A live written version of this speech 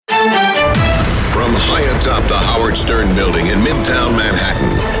atop the Howard Stern Building in Midtown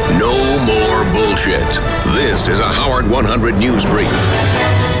Manhattan. No more bullshit. This is a Howard 100 News Brief.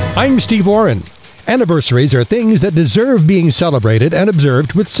 I'm Steve Warren. Anniversaries are things that deserve being celebrated and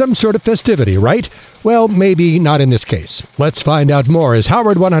observed with some sort of festivity, right? Well, maybe not in this case. Let's find out more as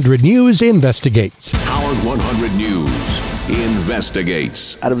Howard 100 News investigates. Howard 100 News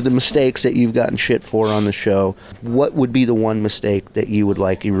investigates. Out of the mistakes that you've gotten shit for on the show, what would be the one mistake that you would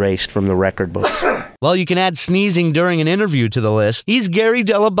like erased from the record books? Well, you can add sneezing during an interview to the list. He's Gary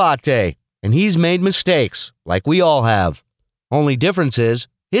Delabate, and he's made mistakes, like we all have. Only difference is,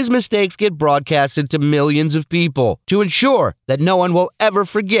 his mistakes get broadcasted to millions of people to ensure that no one will ever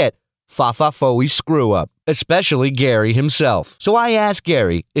forget Fa-Fa-Foey's screw-up, especially Gary himself. So I asked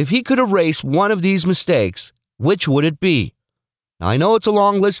Gary if he could erase one of these mistakes, which would it be? Now, I know it's a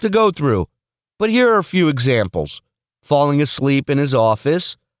long list to go through, but here are a few examples. Falling asleep in his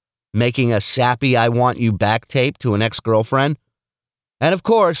office, making a sappy I want you back tape to an ex-girlfriend, and of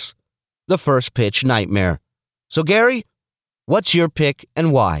course, the first pitch nightmare. So Gary, what's your pick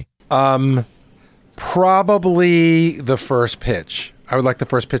and why? Probably the first pitch. I would like the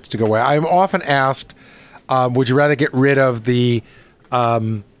first pitch to go away. I'm often asked, would you rather get rid of the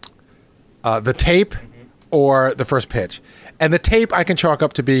tape or the first pitch? And the tape I can chalk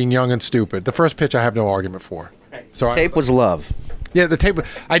up to being young and stupid. The first pitch I have no argument for. So Tape was love. Yeah, the tape.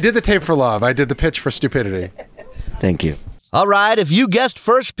 I did the tape for love. I did the pitch for stupidity. Thank you. All right, if you guessed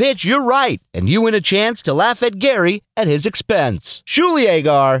first pitch, you're right, and you win a chance to laugh at Gary at his expense. Shuli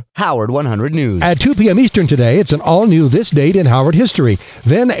Agar, Howard 100 News. At 2 p.m. Eastern today, it's an all-new This Date in Howard History.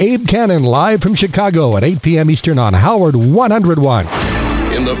 Then Abe Cannon live from Chicago at 8 p.m. Eastern on Howard 101.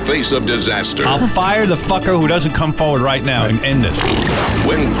 In the face of disaster. I'll fire the fucker who doesn't come forward right now and end this.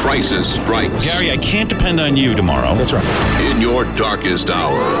 When crisis strikes. Gary, I can't depend on you tomorrow. That's right. In your darkest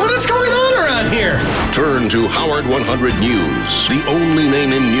hour. What is going on around here? Turn to Howard 100 News, the only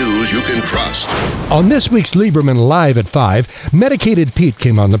name in news you can trust. On this week's Lieberman Live at 5, Medicated Pete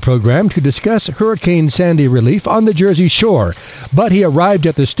came on the program to discuss Hurricane Sandy relief on the Jersey Shore, but he arrived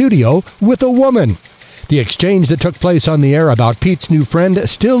at the studio with a woman. The exchange that took place on the air about Pete's new friend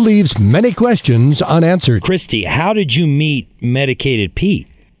still leaves many questions unanswered. Christy, how did you meet Medicated Pete?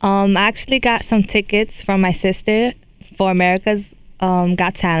 I actually got some tickets from my sister for America's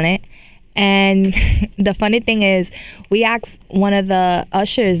Got Talent. And the funny thing is, we asked one of the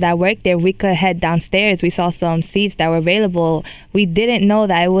ushers that worked there if we could head downstairs. We saw some seats that were available. We didn't know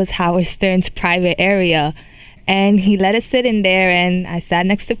that it was Howard Stern's private area. And he let us sit in there, and I sat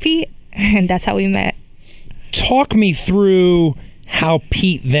next to Pete, and that's how we met. Talk me through how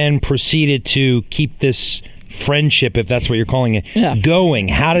Pete then proceeded to keep this friendship, if that's what you're calling it, going.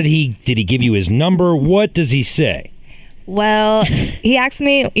 How did he give you his number? What does he say? Well, he asked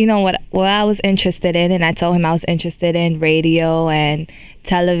me, what I was interested in, and I told him I was interested in radio and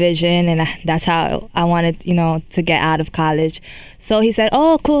television, and that's how I wanted, to get out of college. So he said,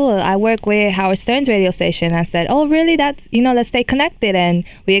 oh, cool, I work with Howard Stern's radio station. I said, oh, really? That's, let's stay connected. And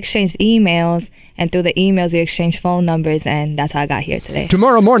we exchanged emails, and through the emails, we exchanged phone numbers, and that's how I got here today.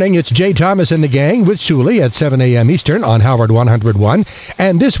 Tomorrow morning, it's Jay Thomas and the Gang with Shuli at 7 a.m. Eastern on Howard 101.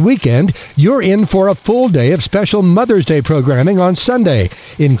 And this weekend, you're in for a full day of special Mother's Day programming on Sunday,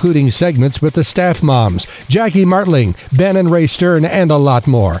 including segments with the staff moms, Jackie Martling, Ben and Ray Stern, and a lot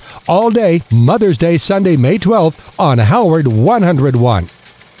more. All day, Mother's Day, Sunday, May 12th on Howard 101.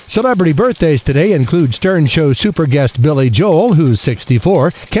 Celebrity birthdays today include Stern Show super guest Billy Joel, who's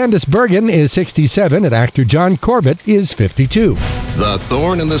 64. Candace Bergen is 67, and actor John Corbett is 52. The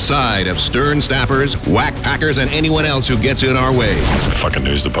thorn in the side of Stern staffers, whack packers, and anyone else who gets in our way. Fucking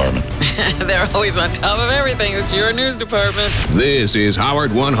news department. They're always on top of everything. It's your news department. This is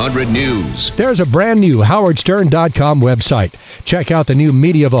Howard 100 News. There's a brand new howardstern.com website. Check out the new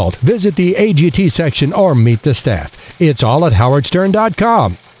Media Vault, visit the AGT section, or meet the staff. It's all at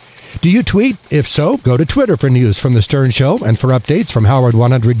howardstern.com. Do you tweet? If so, go to Twitter for news from The Stern Show, and for updates from Howard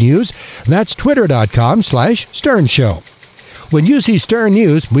 100 News, that's twitter.com/Stern Show. When you see Stern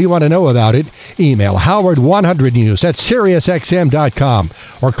News, we want to know about it. Email howard100news@SiriusXM.com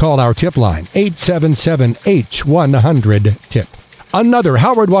or call our tip line, 877-H100-TIP. Another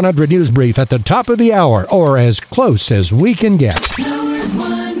Howard 100 News brief at the top of the hour, or as close as we can get. Howard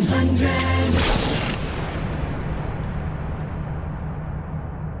 100.